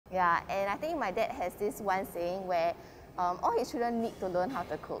Yeah, and I think my dad has this one saying where all his children need to learn how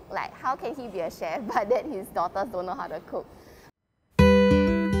to cook. Like, how can he be a chef, but then his daughters don't know how to cook?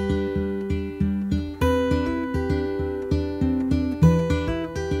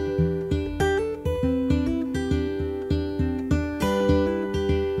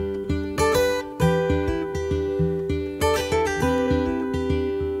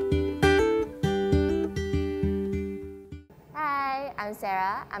 I'm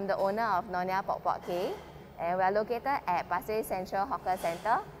Sarah. I'm the owner of Nyonya Pok Pok Kay, and we are located at Pasir Ris Central Hawker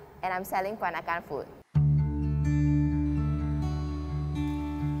Centre, and I'm selling Peranakan food.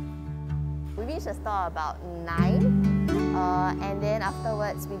 We reach the store about 9, and then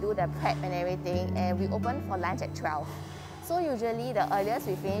afterwards we do the prep and everything, and we open for lunch at 12. So usually the earliest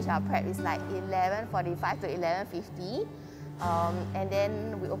we finish our prep is like 11:45 to 11:50, and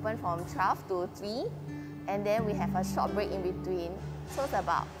then we open from 12 to 3. And then we have a short break in between. So it's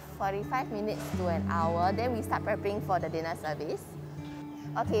about 45 minutes to an hour. Then we start prepping for the dinner service.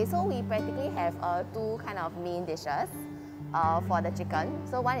 Okay, so we practically have two kind of main dishes for the chicken.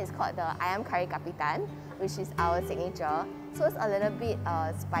 So one is called the ayam kari kapitan, which is our signature. So it's a little bit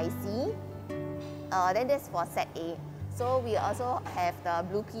spicy. Then that's for set A. So we also have the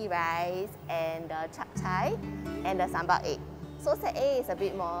blue pea rice and the chap chai and the sambal egg. So set A is a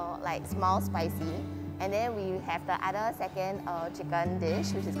bit more like small spicy. And then we have the other second chicken dish,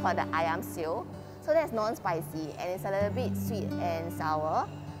 which is called the ayam siu. So that's non-spicy and it's a little bit sweet and sour.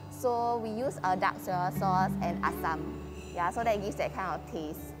 So we use a dark soya sauce and asam. Yeah, so that gives that kind of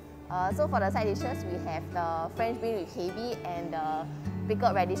taste. So for the side dishes, we have the French bean with heavy and the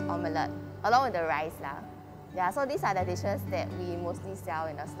pickled radish omelette, along with the rice lah. Yeah, so these are the dishes that we mostly sell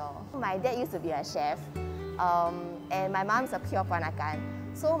in the store. My dad used to be a chef, and my mom's a pure Peranakan.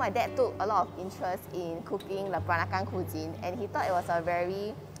 So my dad took a lot of interest in cooking the Peranakan cuisine, and he thought it was a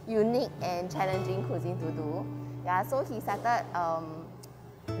very unique and challenging cuisine to do. Yeah, so he started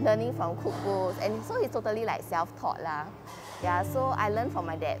learning from cookbooks, and so he's totally like self-taught lah. Yeah, so I learned from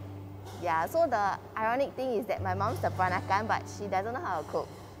my dad. Yeah, so the ironic thing is that my mom's the Peranakan, but she doesn't know how to cook.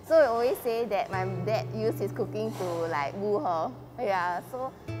 So we always say that my dad used his cooking to like woo her. Yeah,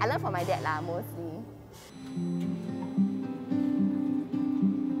 so I learned from my dad lah mostly.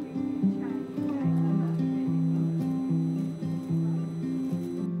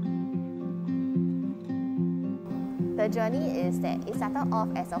 The journey is that it started off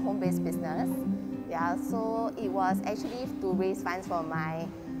as a home-based business. Yeah, so it was actually to raise funds for my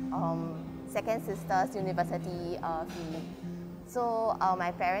second sister's university fee. So my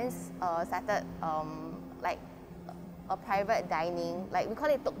parents started like a private dining, like we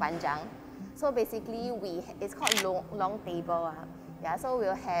call it tok panjang. So basically, it's called long table. Yeah, so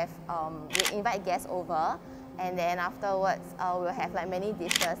we'll have we'll invite guests over, and then afterwards we'll have like many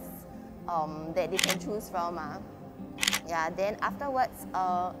dishes that they can choose from. Yeah, then afterwards,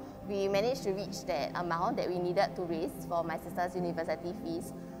 we managed to reach that amount that we needed to raise for my sister's university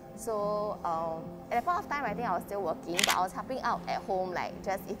fees. So at that point of time, I think I was still working, but I was helping out at home, like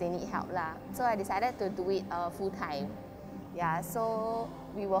just if they need help lah. So I decided to do it full time. Yeah, so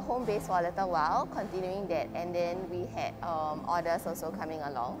we were home based for a little while, continuing that, and then we had orders also coming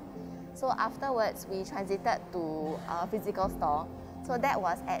along. So afterwards, we transited to a physical store. So that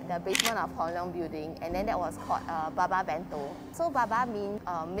was at the basement of Hong Leong building, and then that was called Baba Bento. So Baba means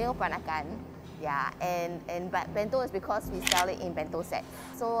meal Peranakan, yeah, and bento is because we sell it in bento sets.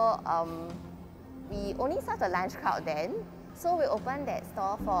 So we only served the lunch crowd then. So we opened that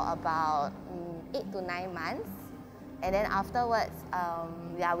store for about 8 to 9 months, and then afterwards,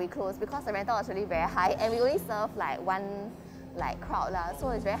 yeah, we closed because the rental was really very high, and we only serve like one crowd lah.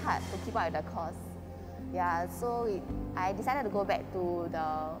 So it's very hard to keep up with the cost. Yeah, so I decided to go back to the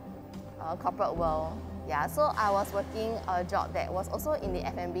corporate world. Yeah, so I was working a job that was also in the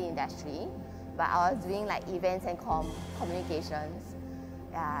F&B industry, but I was doing like events and communications.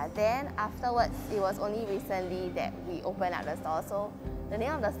 Yeah, then afterwards, it was only recently that we opened up the store. So the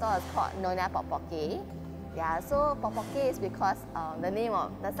name of the store is called Nyonya Pok Pok Kay. Yeah, so Pok Pok Kay is because the name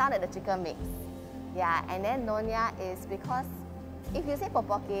of the sound that the chicken makes. Yeah, and then Nyonya is because if you say Pok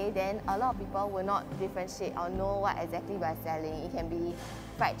Pok Kay, then a lot of people will not differentiate or know what exactly we are selling. It can be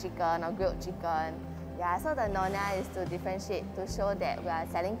fried chicken or grilled chicken. Yeah, so the Nyonya is to differentiate, to show that we are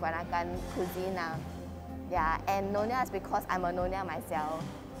selling Peranakan cuisine now. Yeah, and Nyonya is because I'm a Nyonya myself.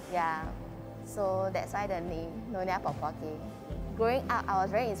 Yeah, so that's why the name Nyonya Pok Pok Kay. Growing up, I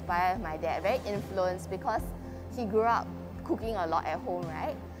was very inspired with my dad, very influenced because he grew up cooking a lot at home,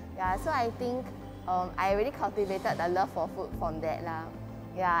 right? Yeah, so I think I really cultivated the love for food from that lah.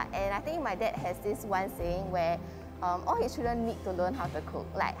 Yeah, and I think my dad has this one saying where all his children need to learn how to cook.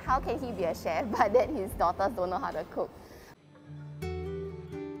 Like, how can he be a chef, but then his daughters don't know how to cook?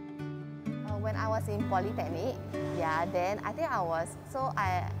 When I was in Polytechnic, yeah, then I think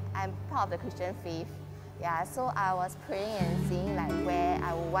I'm part of the Christian faith. Yeah, so I was praying and seeing like where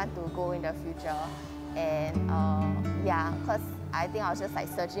I would want to go in the future. And yeah, because I think I was just like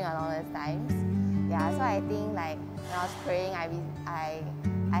searching along those times. Yeah, so I think like when I was praying,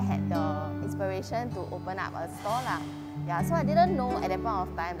 I had the inspiration to open up a store lah. Yeah, so I didn't know at that point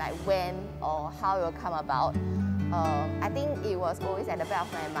of time like when or how it will come about. I think it was always at the back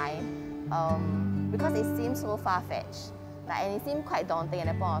of my mind because it seemed so far-fetched. Like, and it seemed quite daunting at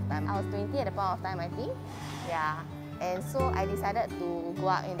that point of time. I was 20 at the point of time, I think. Yeah, and so I decided to go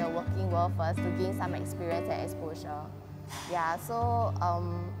out in the working world first to gain some experience and exposure. Yeah, so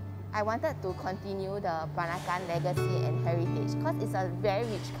I wanted to continue the Peranakan legacy and heritage because it's a very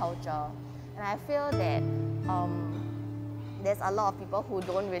rich culture. And I feel that there's a lot of people who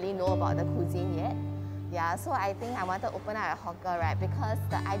don't really know about the cuisine yet. Yeah, so I think I wanted to open up a hawker, right? Because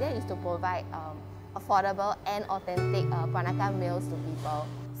the idea is to provide affordable and authentic Peranakan meals to people.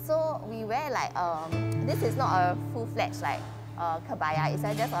 So we wear like, this is not a full-fledged like kebaya, it's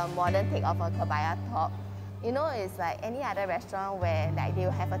just a modern take of a kebaya top. You know, it's like any other restaurant where like they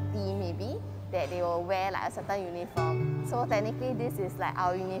will have a theme maybe, that they will wear like a certain uniform. So technically this is like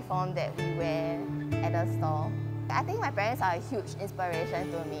our uniform that we wear at the store. I think my parents are a huge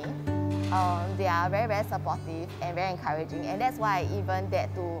inspiration to me. They are very, very supportive and very encouraging, and that's why I even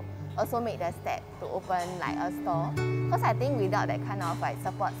dared to also make the step to open like a store. Because I think without that kind of like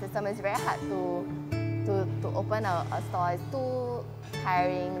support system, it's very hard to open a store. It's too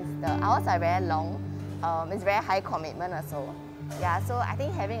tiring. The hours are very long. It's very high commitment also. Yeah, so I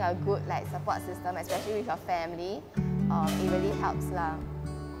think having a good like support system, especially with your family, it really helps lah.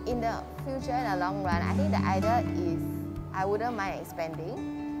 In the future, in the long run, I think the idea is I wouldn't mind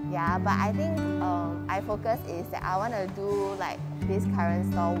expanding. Yeah, but I think I focus is that I want to do like this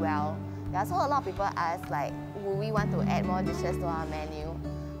current store well. Yeah, so a lot of people ask like, will we want to add more dishes to our menu?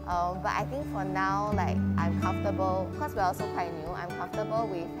 But I think for now, like I'm comfortable, because we're also quite new, I'm comfortable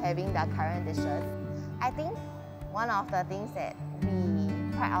with having the current dishes. I think one of the things that we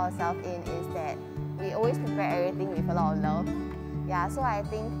pride ourselves in is that we always prepare everything with a lot of love. Yeah, so I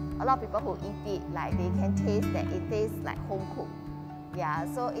think a lot of people who eat it, like they can taste that it tastes like home cooked. Yeah,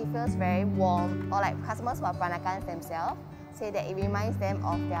 so it feels very warm. Or like customers who are Peranakans themselves say that it reminds them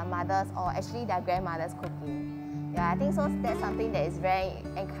of their mothers or actually their grandmother's cooking. Yeah, I think so that's something that is very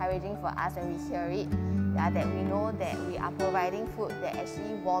encouraging for us when we hear it. Yeah, that we know that we are providing food that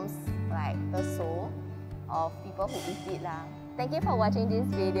actually warms like the soul of people who eat it lah. Thank you for watching this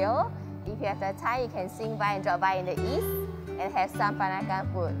video. If you have the time, you can swing by and drop by in the east and have some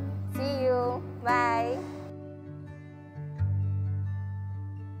Peranakan food. See you. Bye.